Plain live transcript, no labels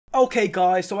Okay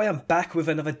guys, so I am back with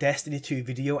another Destiny 2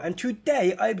 video, and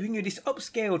today I bring you this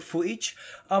upscaled footage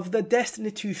of the Destiny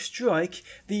 2 strike,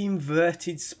 the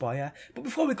inverted Spire. But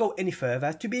before we go any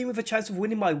further, to be in with a chance of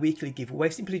winning my weekly giveaway,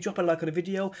 simply drop a like on the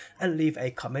video and leave a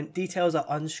comment. Details are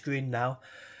on screen now.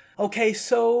 Okay,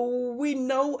 so we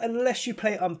know unless you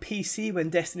play on PC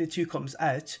when Destiny 2 comes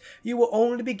out, you will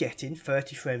only be getting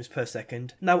 30 frames per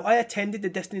second. Now, I attended the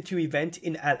Destiny 2 event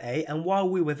in LA, and while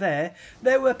we were there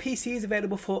were PCs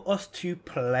available for us to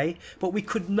play, but we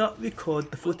could not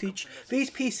record the footage. These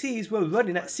PCs were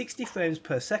running at 60 frames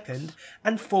per second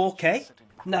and 4K.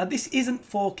 Now, this isn't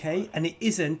 4K and it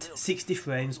isn't 60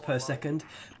 frames per second,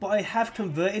 but I have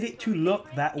converted it to look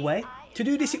that way. To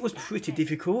do this, it was pretty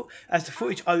difficult, as the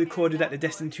footage I recorded at the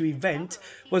Destiny 2 event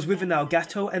was with an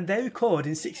Elgato, and they record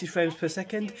in 60 frames per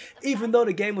second, even though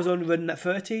the game was only running at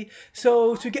 30.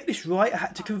 So to get this right, I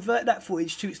had to convert that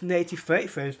footage to its native 30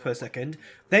 frames per second,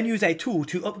 then use a tool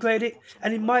to upgrade it,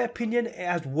 and in my opinion, it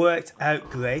has worked out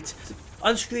great.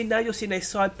 On screen now, you're seeing a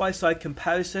side-by-side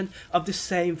comparison of the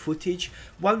same footage,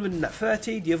 one running at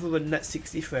 30, the other running at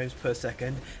 60 frames per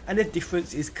second, and the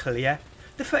difference is clear.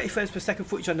 The 30 frames per second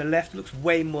footage on the left looks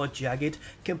way more jagged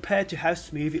compared to how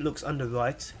smooth it looks on the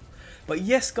right. But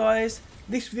yes guys,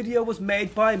 this video was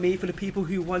made by me for the people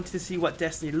who wanted to see what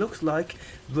Destiny looks like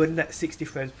running at 60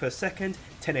 frames per second,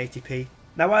 1080p.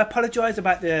 Now, I apologise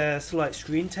about the slight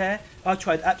screen tear. I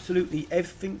tried absolutely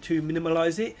everything to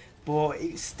minimalise it, but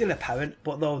it's still apparent,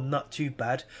 but though not too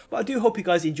bad. But I do hope you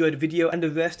guys enjoyed the video and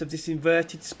the rest of this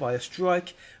inverted Spire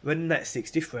strike running at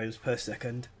 60 frames per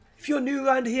second. If you're new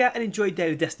around here and enjoy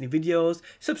daily Destiny videos,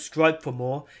 subscribe for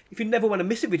more. If you never want to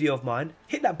miss a video of mine,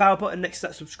 hit that bell button next to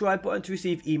that subscribe button to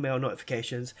receive email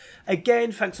notifications.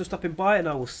 Again, thanks for stopping by, and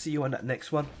I will see you on that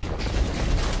next one.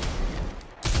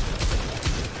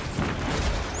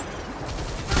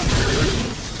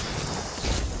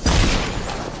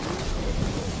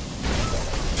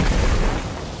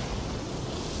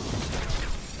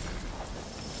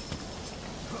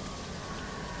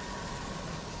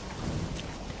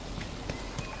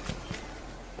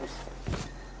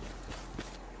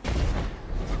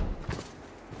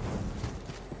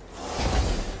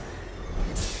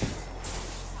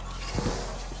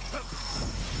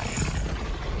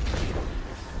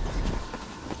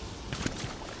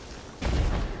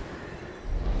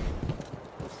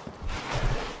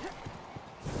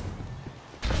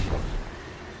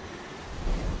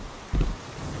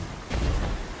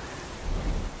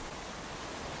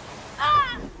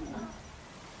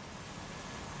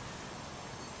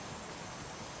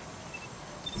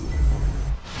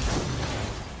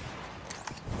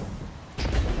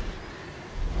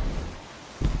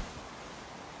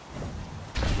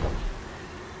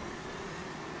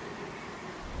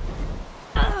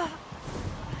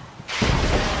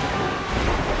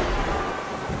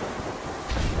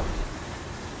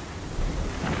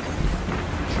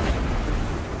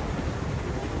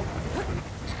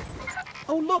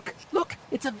 Oh, look! Look!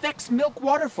 It's a Vex Milk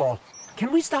waterfall.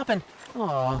 Can we stop and...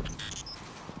 Aww.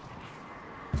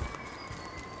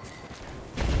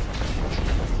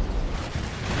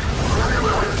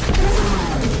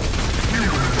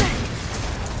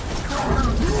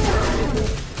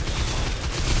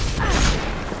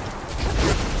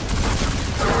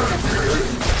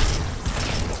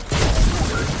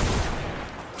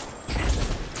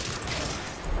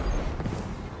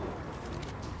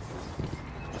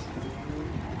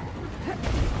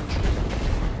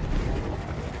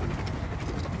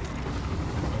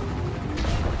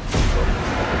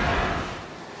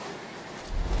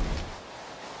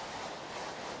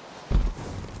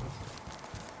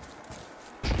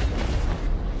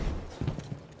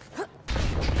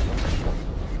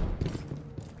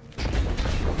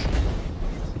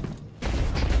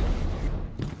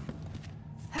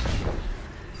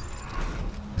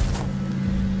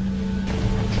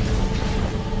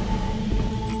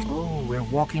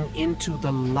 Walking into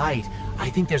the light. I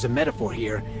think there's a metaphor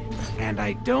here, and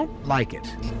I don't like it.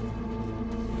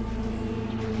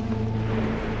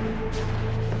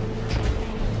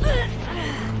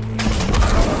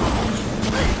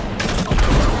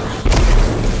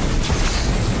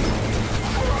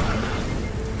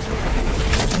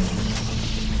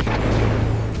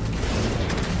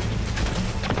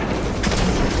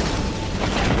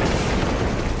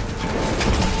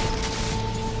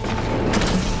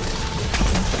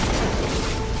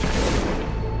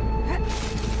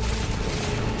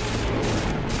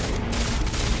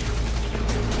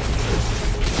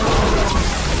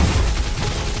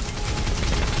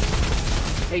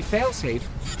 Hey, Failsafe,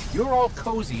 you're all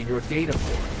cozy in your data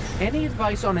port. Any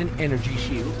advice on an energy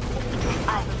shield?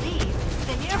 I believe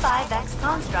the nearby nearby Vex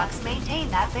constructs maintain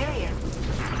that barrier.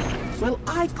 Well,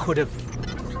 I could have...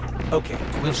 Okay,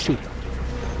 we'll shoot them.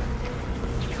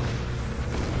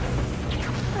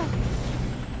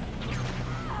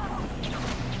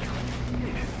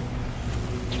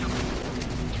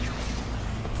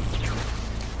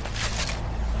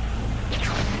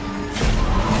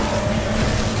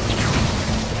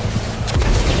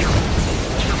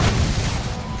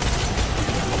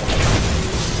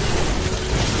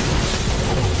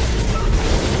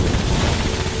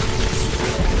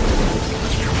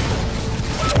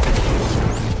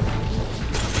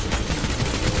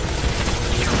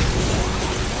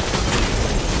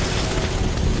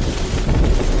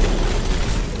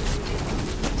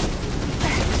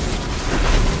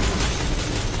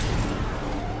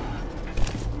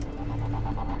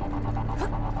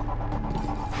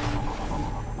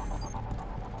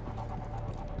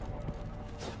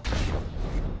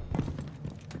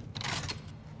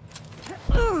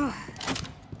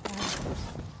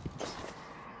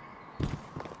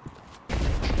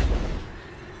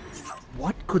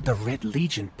 What could the Red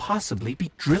Legion possibly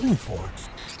be drilling for?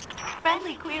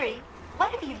 Friendly query.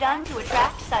 What have you done to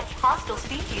attract such hostile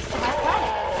species to my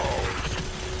planet?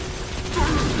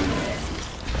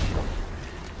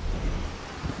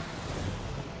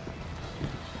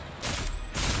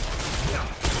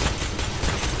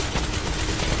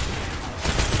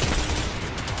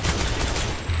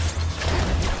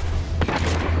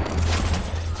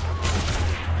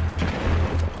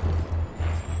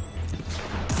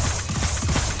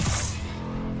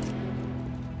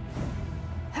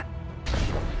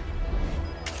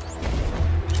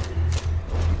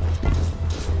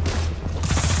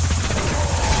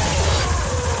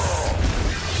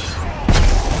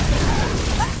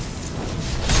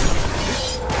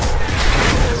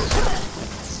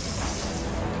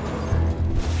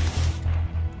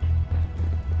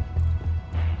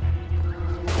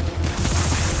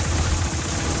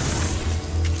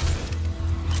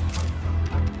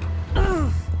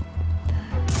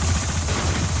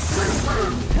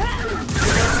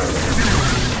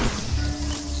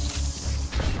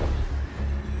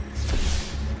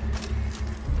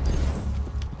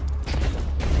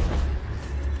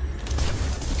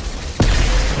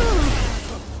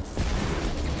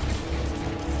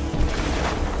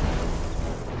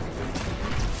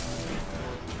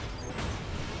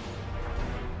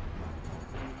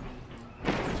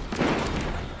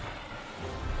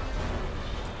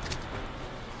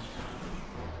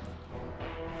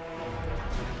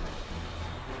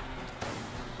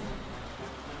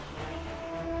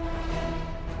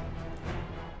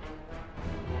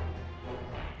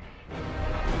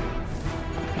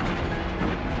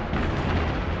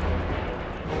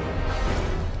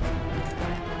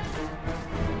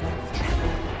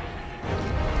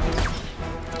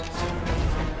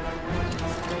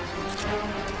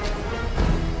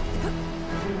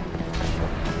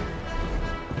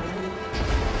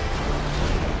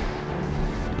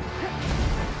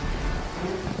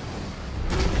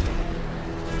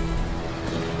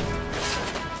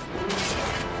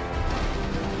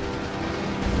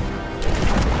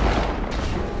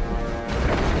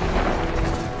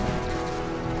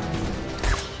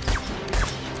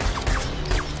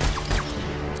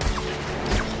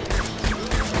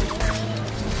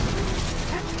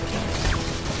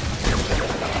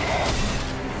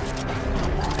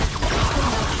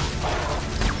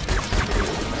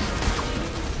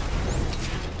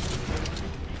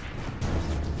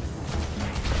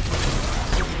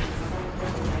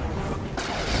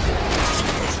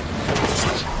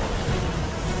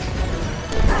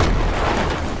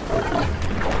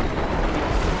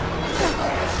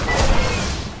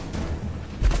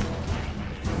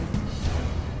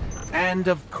 And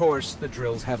of course, the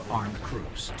drills have armed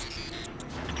crews.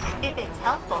 If it's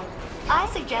helpful, I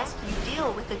suggest you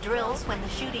deal with the drills when the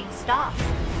shooting stops.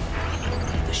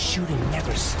 The shooting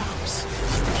never stops.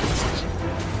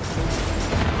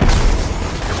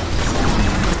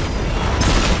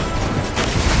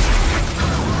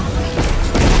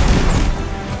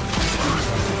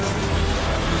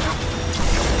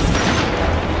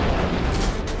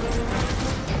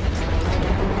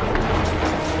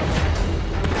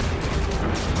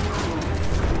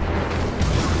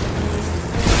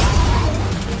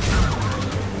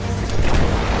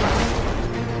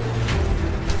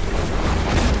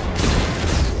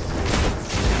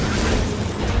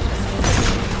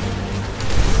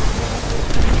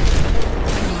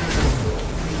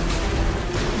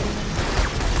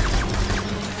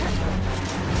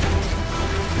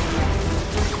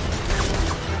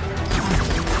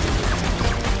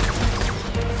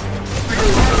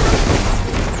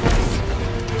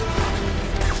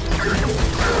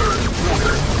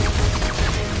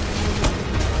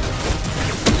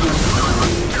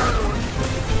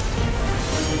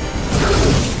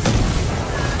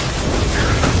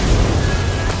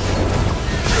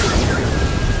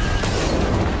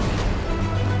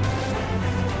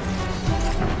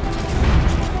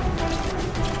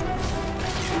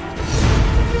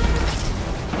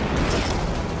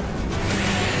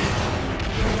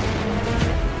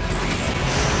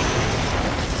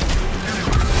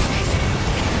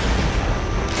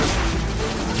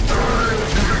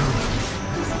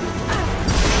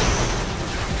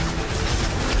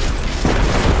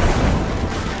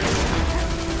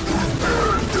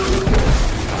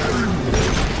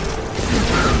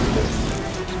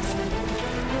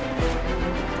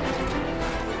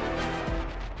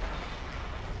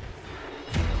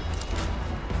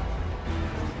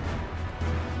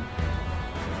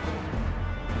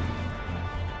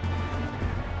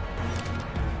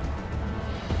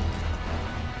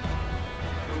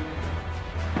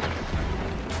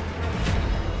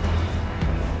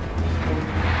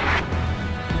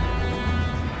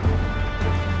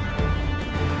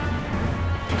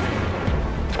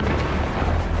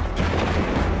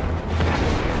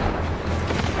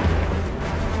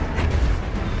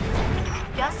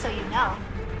 Just so you know,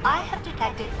 I have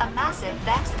detected a massive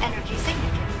Vex energy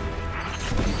signature.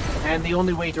 And the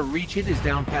only way to reach it is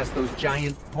down past those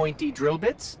giant pointy drill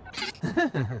bits?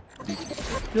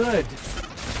 Good.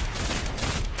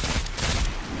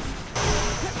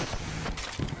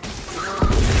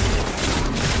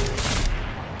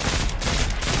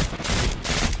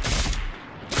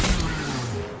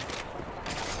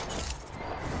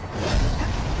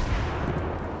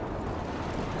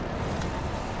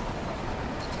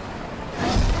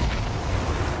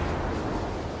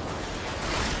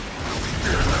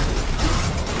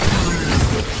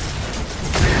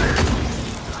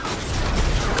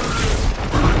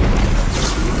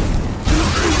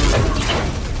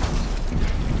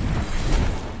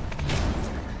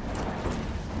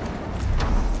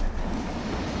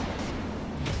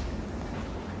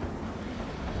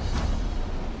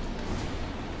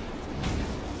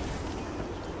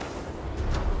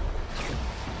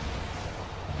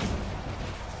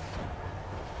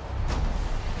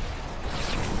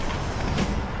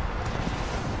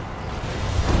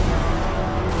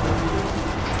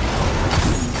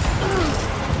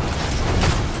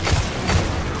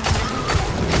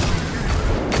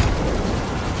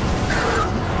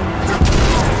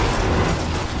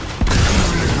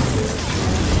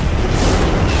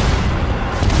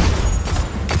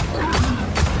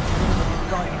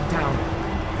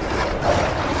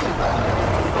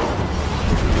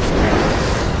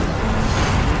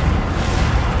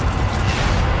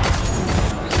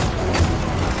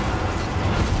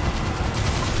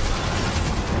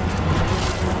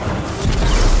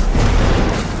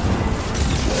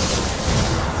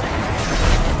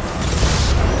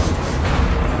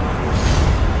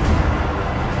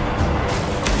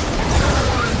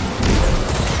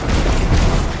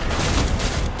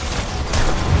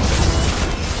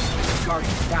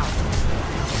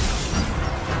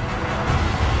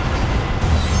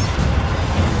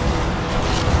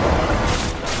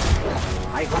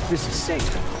 I hope this is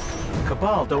safe.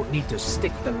 Cabal don't need to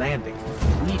stick the landing.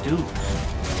 We do.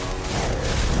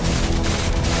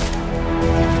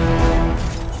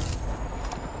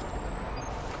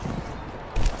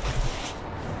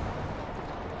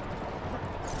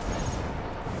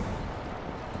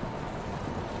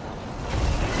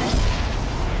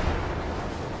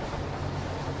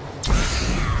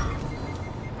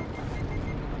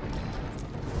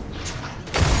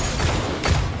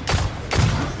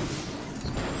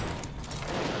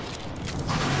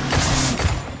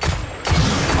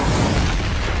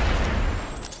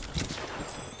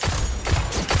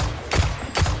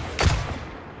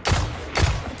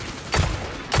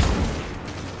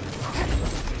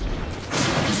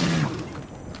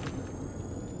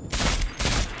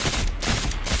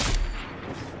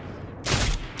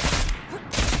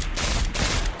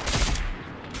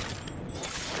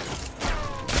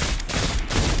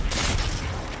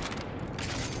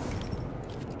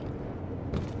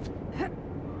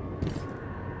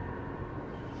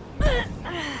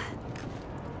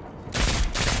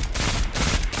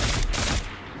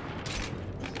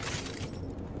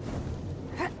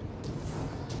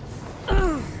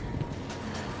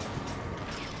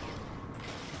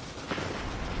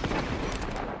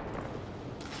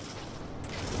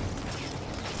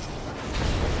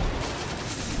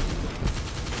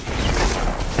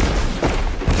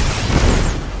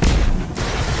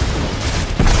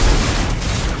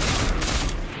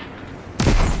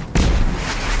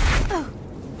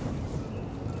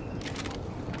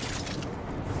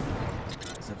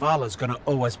 Vala's gonna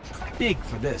owe us big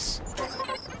for this.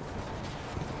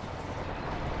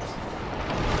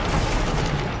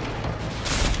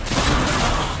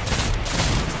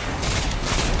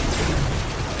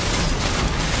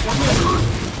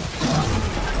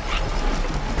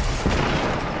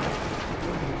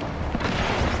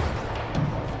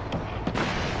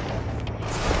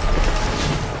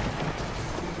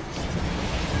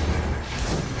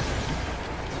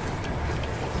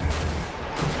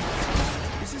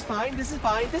 This is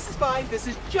fine, this is fine, this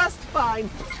is just fine.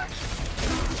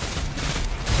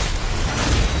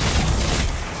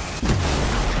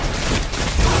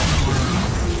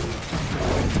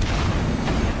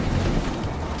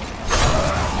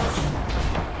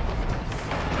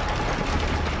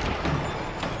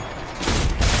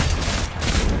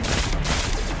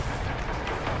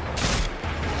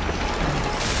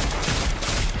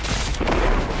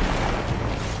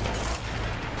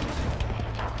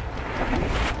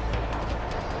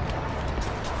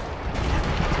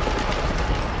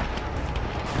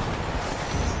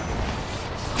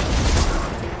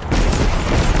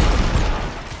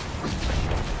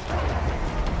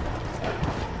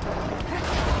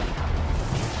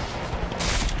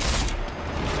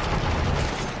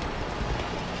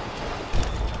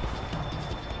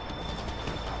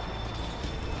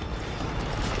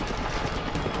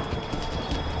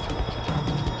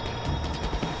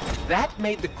 That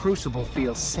made the Crucible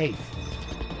feel safe.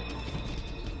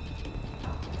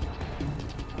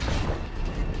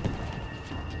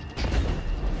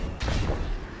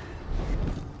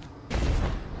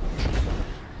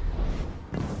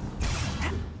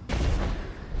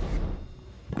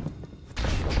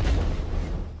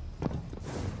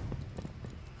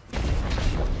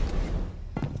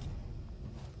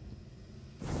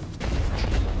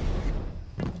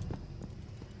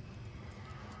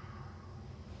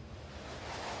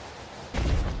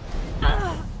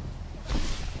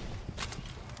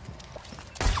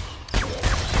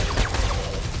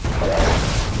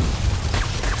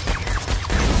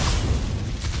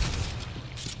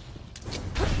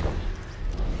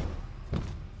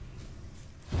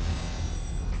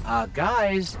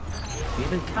 Guys,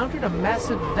 we've encountered a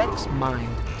massive Vex mine.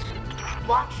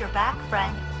 Watch your back,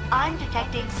 friend. I'm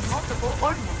detecting multiple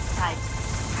ordnance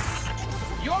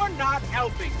types. You're not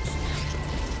helping.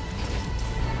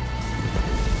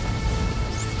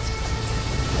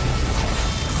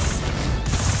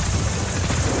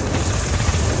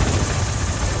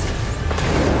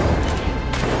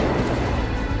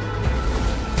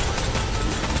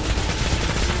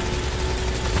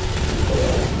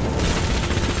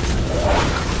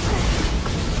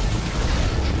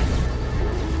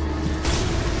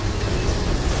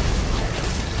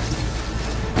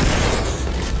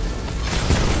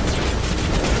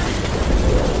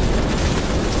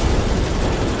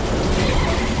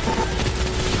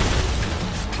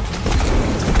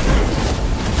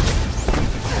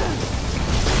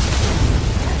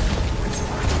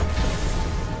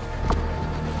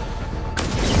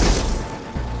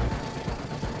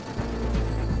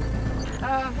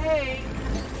 Hey,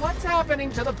 what's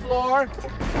happening to the floor?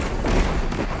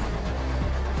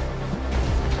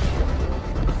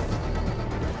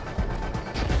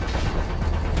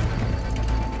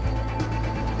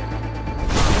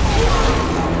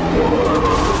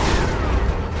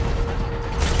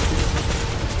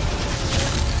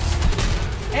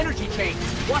 Energy change.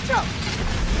 Watch out.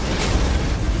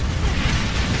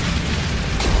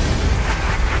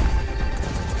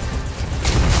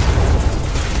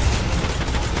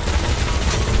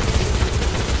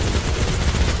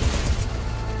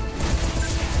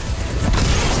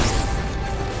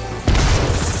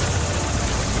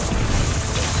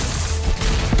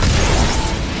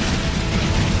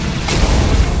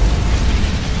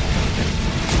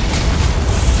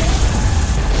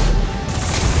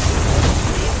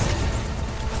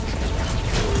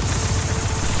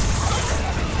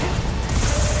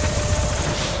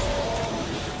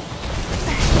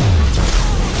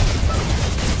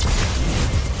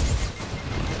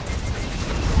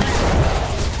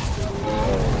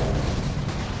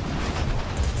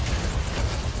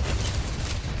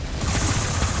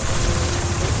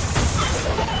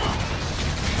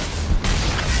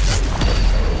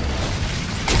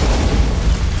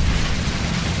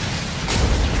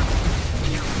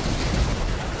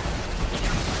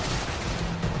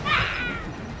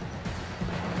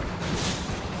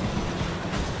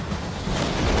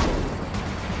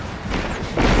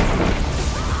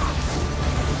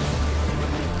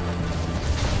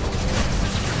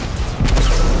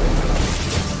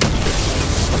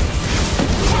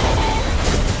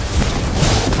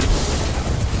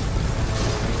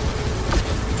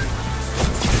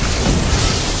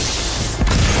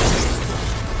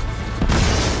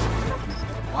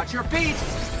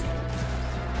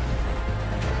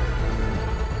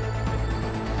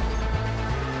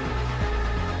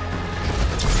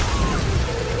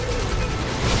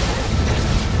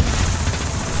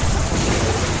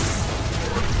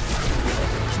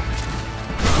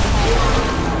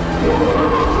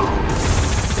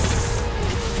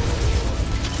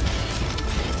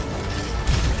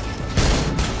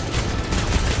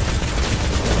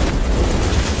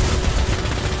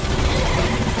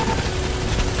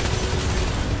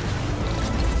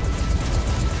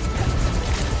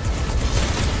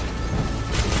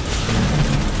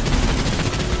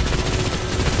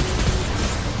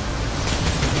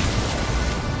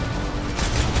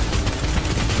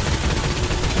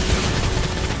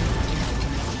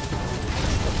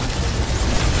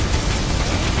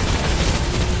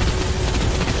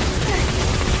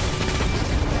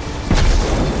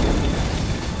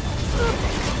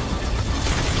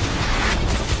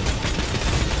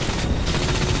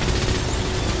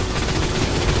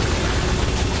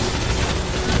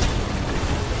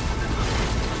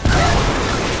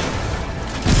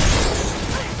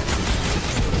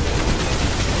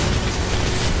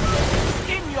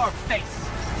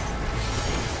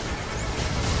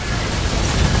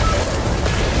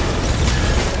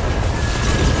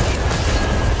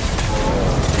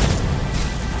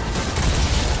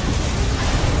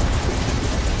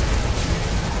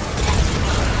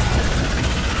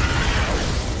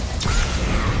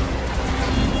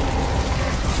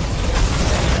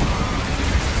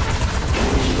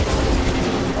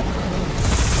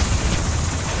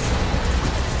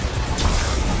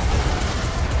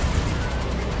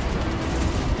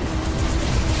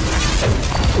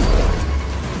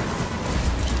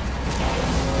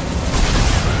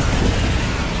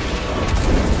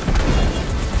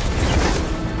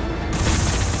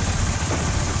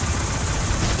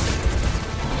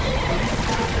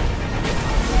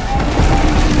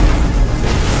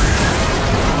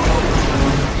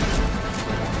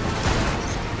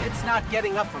 not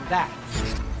getting up from that.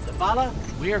 Zavala,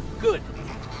 we're good.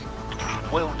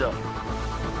 Well done.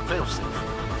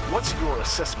 Failsafe, what's your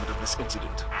assessment of this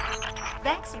incident?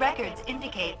 Vex records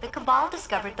indicate the Cabal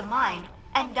discovered the mine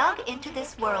and dug into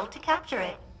this world to capture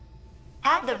it.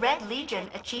 Had the Red Legion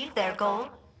achieved their goal,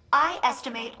 I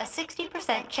estimate a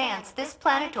 60% chance this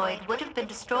planetoid would have been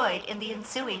destroyed in the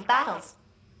ensuing battles.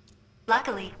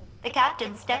 Luckily, the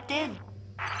captain stepped in.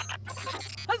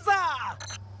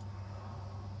 Huzzah!